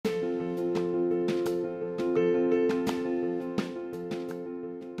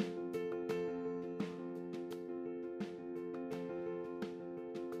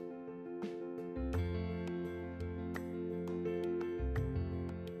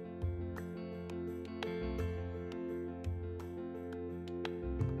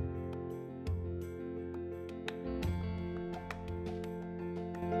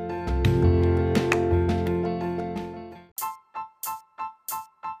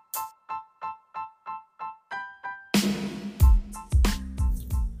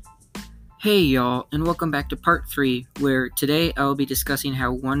Hey y'all, and welcome back to part 3, where today I will be discussing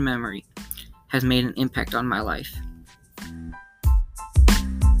how one memory has made an impact on my life.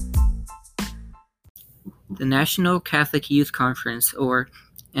 The National Catholic Youth Conference, or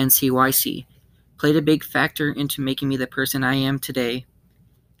NCYC, played a big factor into making me the person I am today,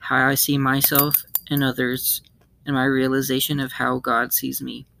 how I see myself and others, and my realization of how God sees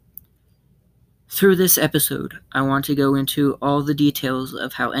me. Through this episode, I want to go into all the details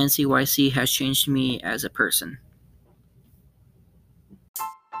of how NCYC has changed me as a person.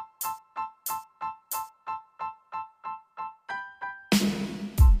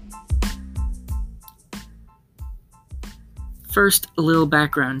 First, a little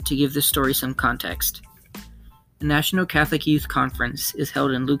background to give this story some context. The National Catholic Youth Conference is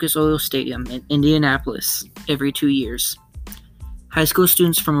held in Lucas Oil Stadium in Indianapolis every 2 years. High school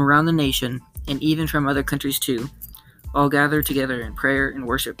students from around the nation, and even from other countries too, all gather together in prayer and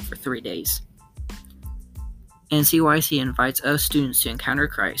worship for 3 days. NCYC invites us students to encounter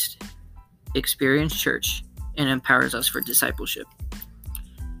Christ, experience church, and empowers us for discipleship.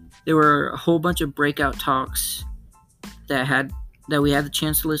 There were a whole bunch of breakout talks that we had the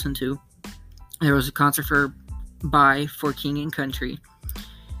chance to listen to. There was a concert for King and Country.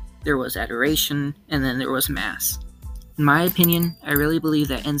 There was adoration, and then there was Mass. In my opinion, I really believe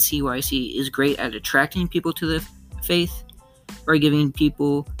that NCYC is great at attracting people to the faith or giving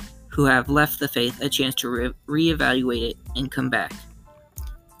people who have left the faith a chance to reevaluate it and come back.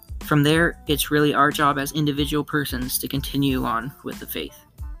 From there, it's really our job as individual persons to continue on with the faith.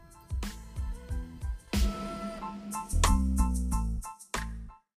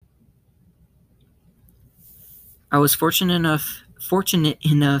 I was fortunate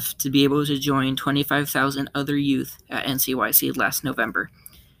enough to be able to join 25,000 other youth at NCYC last November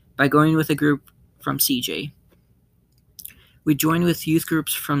by going with a group from CJ. We joined with youth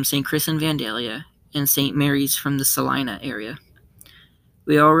groups from St. Chris and Vandalia and St. Mary's from the Salina area.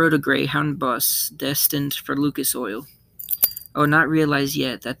 We all rode a Greyhound bus destined for Lucas Oil. I would not realize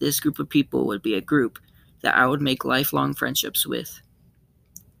yet that this group of people would be a group that I would make lifelong friendships with.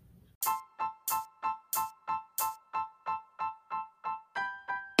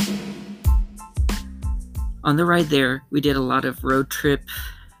 On the ride there, we did a lot of road trip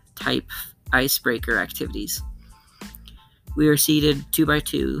type icebreaker activities. We were seated 2 by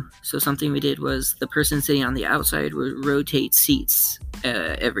 2, so something we did was the person sitting on the outside would rotate seats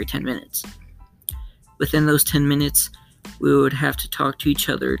every 10 minutes. Within those 10 minutes, we would have to talk to each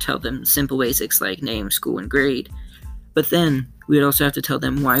other, tell them simple basics like name, school, and grade. But then, we would also have to tell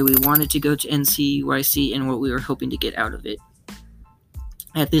them why we wanted to go to NCYC and what we were hoping to get out of it.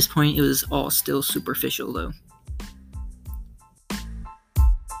 At this point, it was all still superficial, though.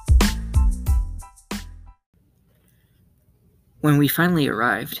 When we finally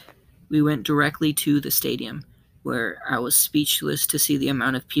arrived, we went directly to the stadium, where I was speechless to see the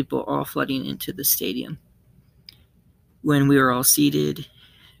amount of people all flooding into the stadium. When we were all seated,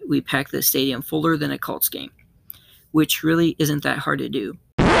 we packed the stadium fuller than a Colts game, which really isn't that hard to do.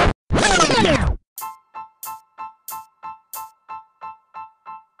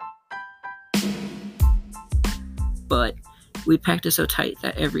 But we packed it so tight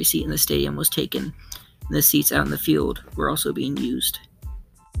that every seat in the stadium was taken, and the seats out in the field were also being used.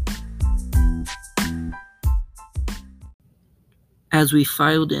 As we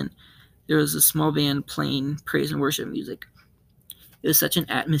filed in, there was a small band playing praise and worship music. It was such an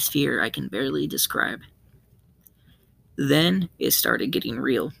atmosphere I can barely describe. Then it started getting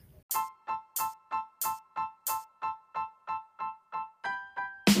real.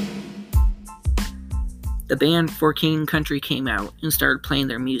 The band For King and Country came out and started playing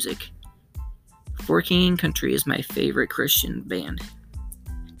their music. For King and Country is my favorite Christian band.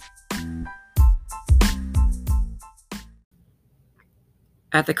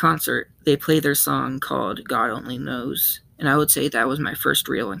 At the concert, they played their song called God Only Knows, and I would say that was my first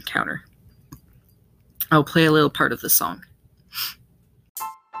real encounter. I'll play a little part of the song.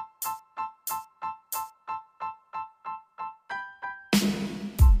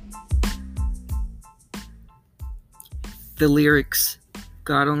 The lyrics,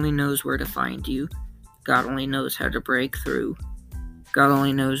 God only knows where to find you, God only knows how to break through, God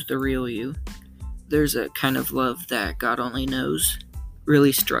only knows the real you, there's a kind of love that God only knows,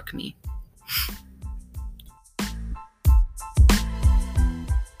 really struck me.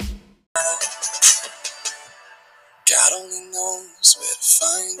 God only knows where to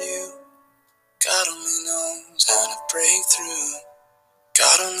find you, God only knows how to break through,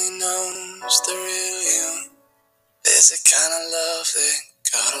 God only knows the real you. There's a kind of love that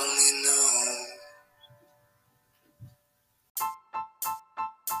God only knows.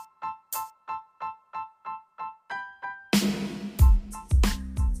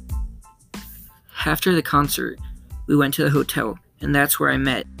 After the concert, we went to the hotel, and that's where I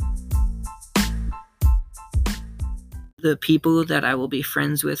met the people that I will be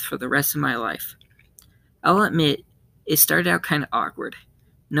friends with for the rest of my life. I'll admit, it started out kind of awkward.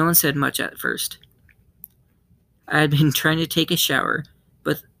 No one said much at first. I had been trying to take a shower,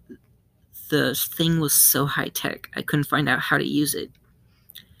 but the thing was so high-tech, I couldn't find out how to use it.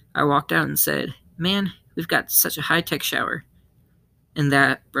 I walked out and said, "Man, we've got such a high-tech shower." And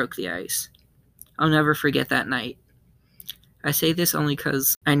that broke the ice. I'll never forget that night. I say this only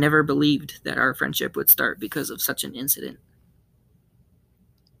because I never believed that our friendship would start because of such an incident.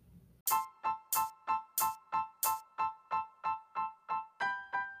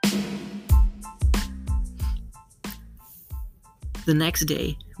 The next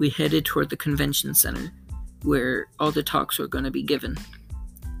day, we headed toward the convention center, where all the talks were going to be given.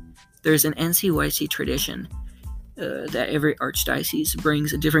 There's an NCYC tradition that every archdiocese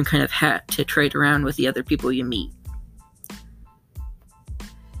brings a different kind of hat to trade around with the other people you meet.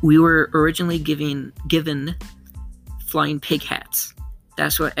 We were originally given flying pig hats.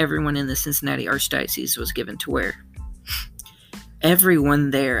 That's what everyone in the Cincinnati Archdiocese was given to wear. Everyone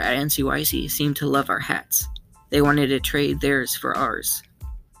there at NCYC seemed to love our hats. They wanted to trade theirs for ours.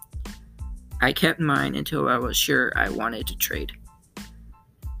 I kept mine until I was sure I wanted to trade.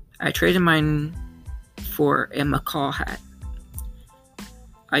 I traded mine for a macaw hat.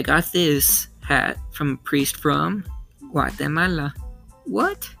 I got this hat from a priest from Guatemala.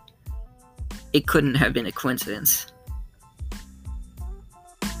 What? It couldn't have been a coincidence.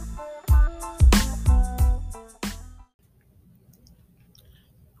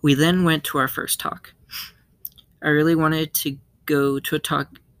 We then went to our first talk. I really wanted to go to a talk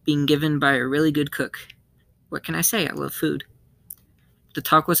being given by a really good cook. What can I say? I love food. The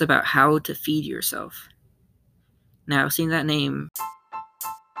talk was about how to feed yourself. Now, seeing that name,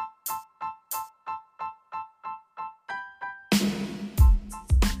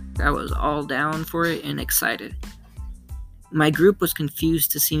 I was all down for it and excited. My group was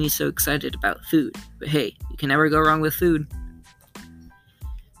confused to see me so excited about food, but hey, you can never go wrong with food.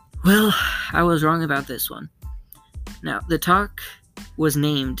 Well, I was wrong about this one. Now, the talk was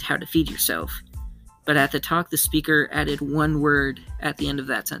named How to Feed Yourself, but at the talk, the speaker added one word at the end of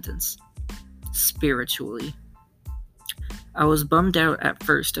that sentence: spiritually. I was bummed out at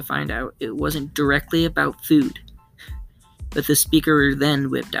first to find out it wasn't directly about food, but the speaker then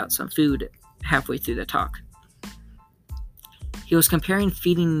whipped out some food halfway through the talk. He was comparing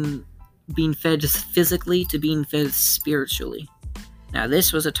being fed physically to being fed spiritually. Now,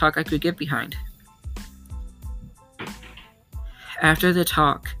 this was a talk I could get behind. After the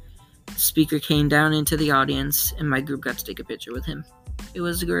talk, the speaker came down into the audience, and my group got to take a picture with him. It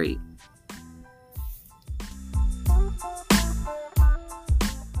was great.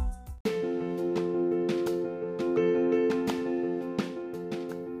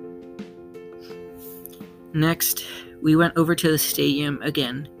 Next, we went over to the stadium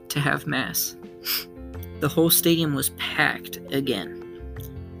again to have Mass. The whole stadium was packed again.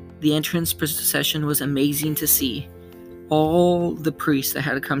 The entrance procession was amazing to see. All the priests that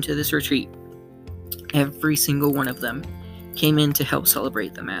had to come to this retreat, every single one of them, came in to help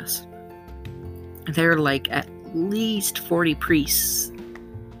celebrate the Mass. There were like at least 40 priests.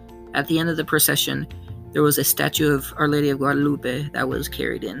 At the end of the procession, there was a statue of Our Lady of Guadalupe that was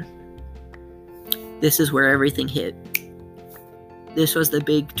carried in. This is where everything hit. This was the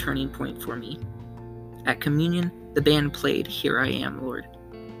big turning point for me. At communion, the band played Here I Am, Lord.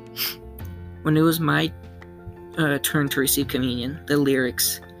 When it was my turn to receive communion, the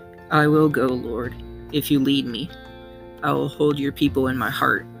lyrics, I will go, Lord, if you lead me. I will hold your people in my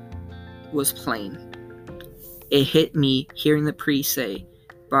heart, was playing. It hit me hearing the priest say,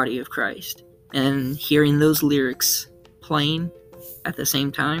 Body of Christ, and hearing those lyrics playing at the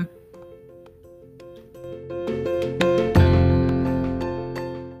same time.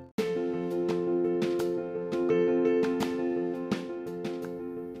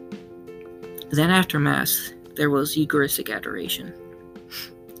 Then after Mass, there was Eucharistic adoration.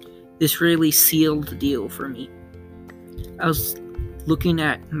 This really sealed the deal for me. I was looking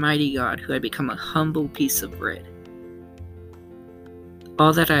at mighty God who had become a humble piece of bread.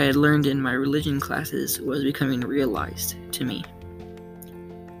 All that I had learned in my religion classes was becoming realized to me.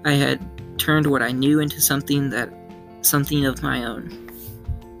 I had turned what I knew into something of my own.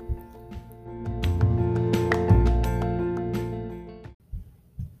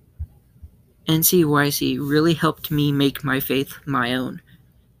 NCYC really helped me make my faith my own.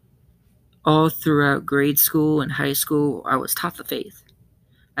 All throughout grade school and high school, I was taught the faith.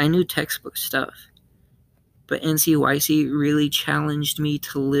 I knew textbook stuff. but NCYC really challenged me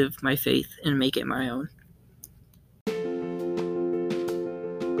to live my faith and make it my own.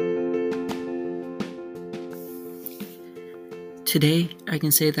 Today, I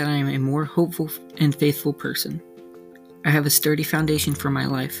can say that I am a more hopeful and faithful person. I have a sturdy foundation for my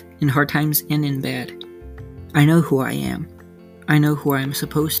life, in hard times and in bad. I know who I am. I know who I am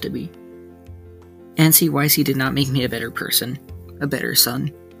supposed to be. NCYC did not make me a better person, a better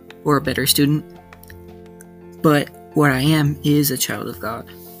son, or a better student. But what I am is a child of God.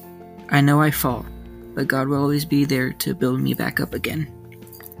 I know I fall, but God will always be there to build me back up again.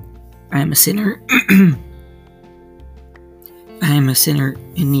 I am a sinner. I am a sinner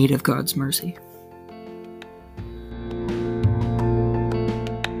in need of God's mercy.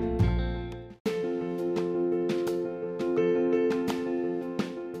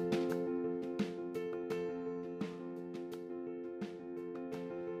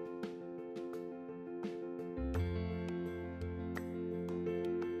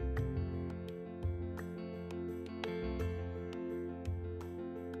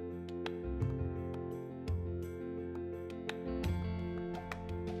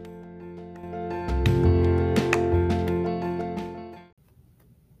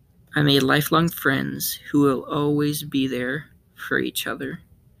 I made lifelong friends who will always be there for each other,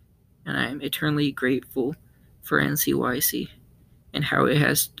 and I am eternally grateful for NCYC and how it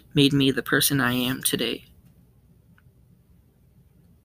has made me the person I am today.